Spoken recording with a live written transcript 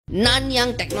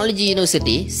Nanyang Technology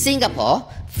University, Singapore,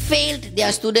 failed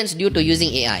their students due to using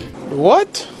AI.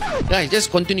 What? Guys, just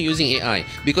continue using AI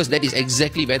because that is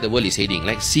exactly where the world is heading.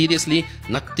 Like seriously,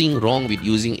 nothing wrong with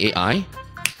using AI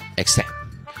except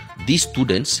these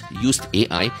students used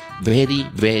AI very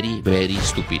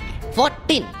stupidly.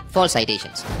 14 false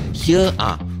citations. Here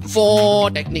are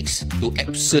 4 techniques to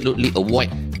absolutely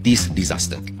avoid this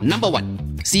disaster. Number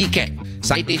 1, CCAT,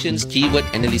 Citations Keyword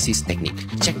Analysis Technique.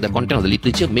 Check the content of the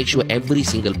literature, make sure every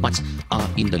single parts are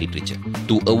in the literature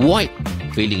to avoid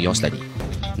failing your study.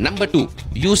 Number 2,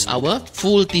 use our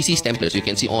full thesis templates. You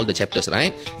can see all the chapters,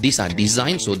 right? These are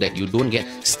designed so that you don't get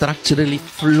structurally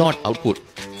flawed output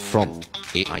from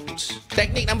AI tools.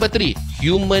 Technique number 3,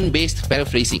 human-based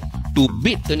paraphrasing to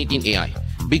beat Turnitin AI.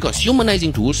 Because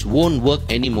humanizing tools won't work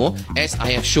anymore, as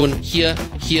I have shown here,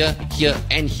 here,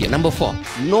 and here. Number 4,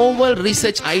 novel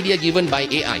research idea given by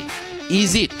AI.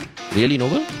 Is it really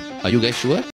novel? Are you guys sure?